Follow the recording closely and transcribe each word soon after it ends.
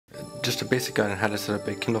just a basic guide on how to set up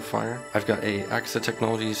a Kindle Fire. I've got a AAXA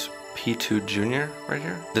Technologies P2 Junior right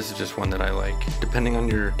here. This is just one that I like. Depending on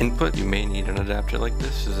your input, you may need an adapter like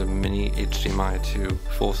this. This is a mini HDMI to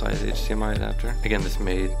full-size HDMI adapter. Again, this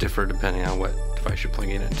may differ depending on what device you're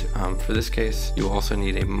plugging it into. For this case, you also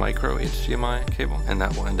need a micro HDMI cable, and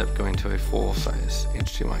that will end up going to a full-size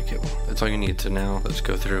HDMI cable. That's all you need. So now let's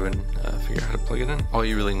go through and figure out how to plug it in. All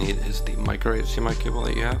you really need is the micro HDMI cable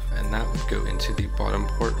that you have, and that would go into the bottom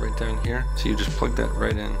port right down here. So you just plug that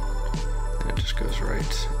right in, and it just goes right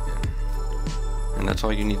in. And that's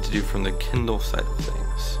all you need to do from the Kindle side of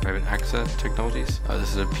things. I have an AAXA Technologies. This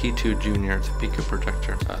is a P2 Junior. It's a Pico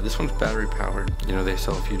projector. This one's battery powered. You know, they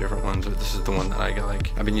sell a few different ones, but this is the one that I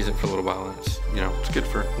like. I've been using it for a little while, and it's, you know, it's good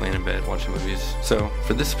for laying in bed, watching movies. So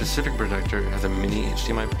for this specific projector, it has a mini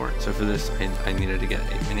HDMI port. So for this, I needed to get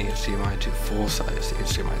a mini HDMI to full-size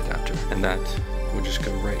HDMI adapter, and that would just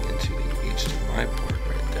go right into the HDMI port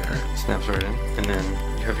right there. Snaps right in, and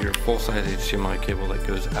then you have your full-size HDMI cable that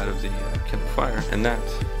goes out of the Kindle Fire, and that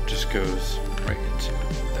just goes right into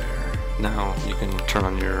there. Now you can turn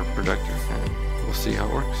on your projector, and we'll see how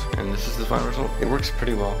it works. And this is the final result. It works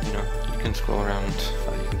pretty well. You know, you can scroll around,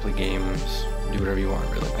 you can play games, do whatever you want,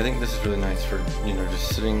 really. I think this is really nice for, you know,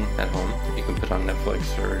 just sitting at home. You can put on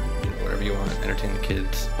Netflix or, you know, whatever you want, entertain the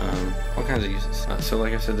kids, all kinds of uses. So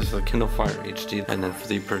like I said, this is a Kindle Fire HD, and then for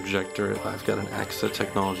the projector, I've got an AAXA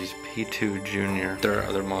Technologies P2 Junior. There are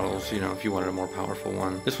other models, you know, if you wanted a more powerful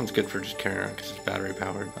one. This one's good for just carrying around because it's battery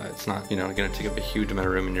powered. It's not, you know, going to take up a huge amount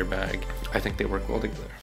of room in your bag. I think they work well together.